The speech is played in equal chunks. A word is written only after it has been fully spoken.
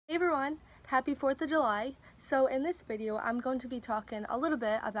Happy 4th of July. So in this video, I'm going to be talking a little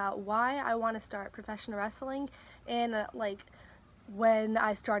bit about why I want to start professional wrestling and when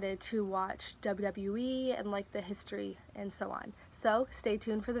I started to watch WWE and the history and so on. So stay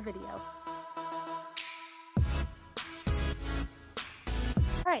tuned for the video.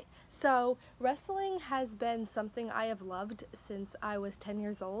 Alright, so wrestling has been something I have loved since I was 10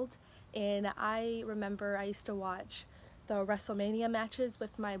 years old, and I remember I used to watch the WrestleMania matches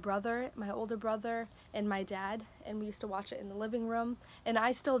with my brother, my older brother, and my dad, and we used to watch it in the living room, and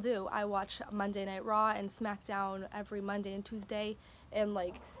I still do. I watch Monday Night Raw and SmackDown every Monday and Tuesday, and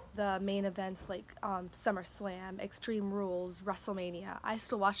the main events like SummerSlam, Extreme Rules, WrestleMania. I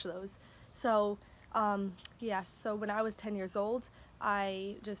still watch those. So so when I was 10 years old,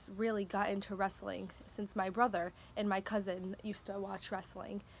 I just really got into wrestling since my brother and my cousin used to watch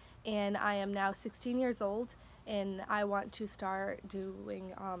wrestling. And I am now 16 years old and I want to start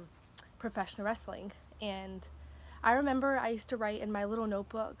doing professional wrestling. And I remember I used to write in my little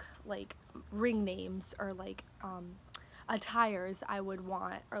notebook like ring names or attires I would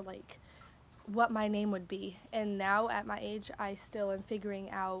want or what my name would be. And now at my age I still am figuring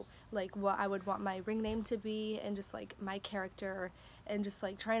out what I would want my ring name to be and just my character and just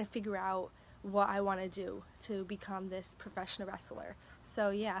trying to figure out what I want to do to become this professional wrestler. So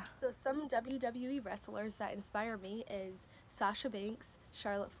yeah. So some WWE wrestlers that inspire me is Sasha Banks,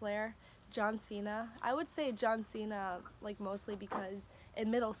 Charlotte Flair, John Cena. I would say John Cena mostly because in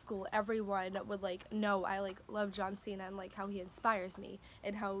middle school everyone would know I love John Cena and how he inspires me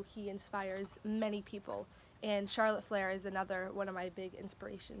and how he inspires many people. And Charlotte Flair is another one of my big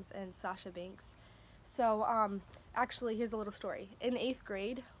inspirations, and Sasha Banks. So actually here's a little story. In 8th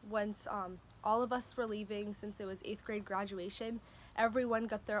grade, once all of us were leaving since it was 8th grade graduation, everyone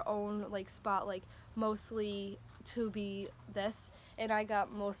got their own spot, mostly to be this, and I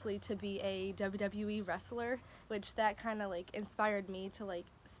got mostly to be a WWE wrestler, which that kind of inspired me to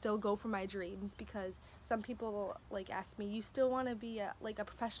still go for my dreams, because some people ask me, you still want to be a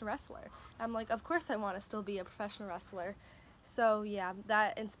professional wrestler? I'm like, of course I want to still be a professional wrestler. So yeah,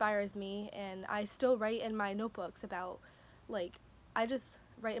 that inspires me, and I still write in my notebooks about I just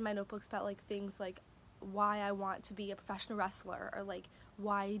write in my notebooks about things why I want to be a professional wrestler or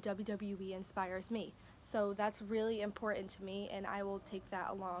why WWE inspires me. So that's really important to me, and I will take that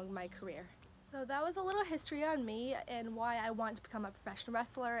along my career. So that was a little history on me and why I want to become a professional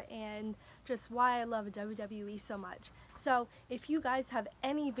wrestler and just why I love WWE so much. So if you guys have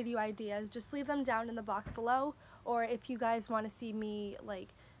any video ideas, just leave them down in the box below, or if you guys want to see me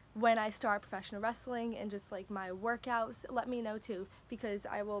when I start professional wrestling and just my workouts, let me know too, because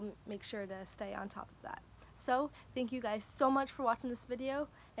I will make sure to stay on top of that. So thank you guys so much for watching this video,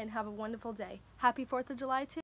 and have a wonderful day. Happy 4th of July too.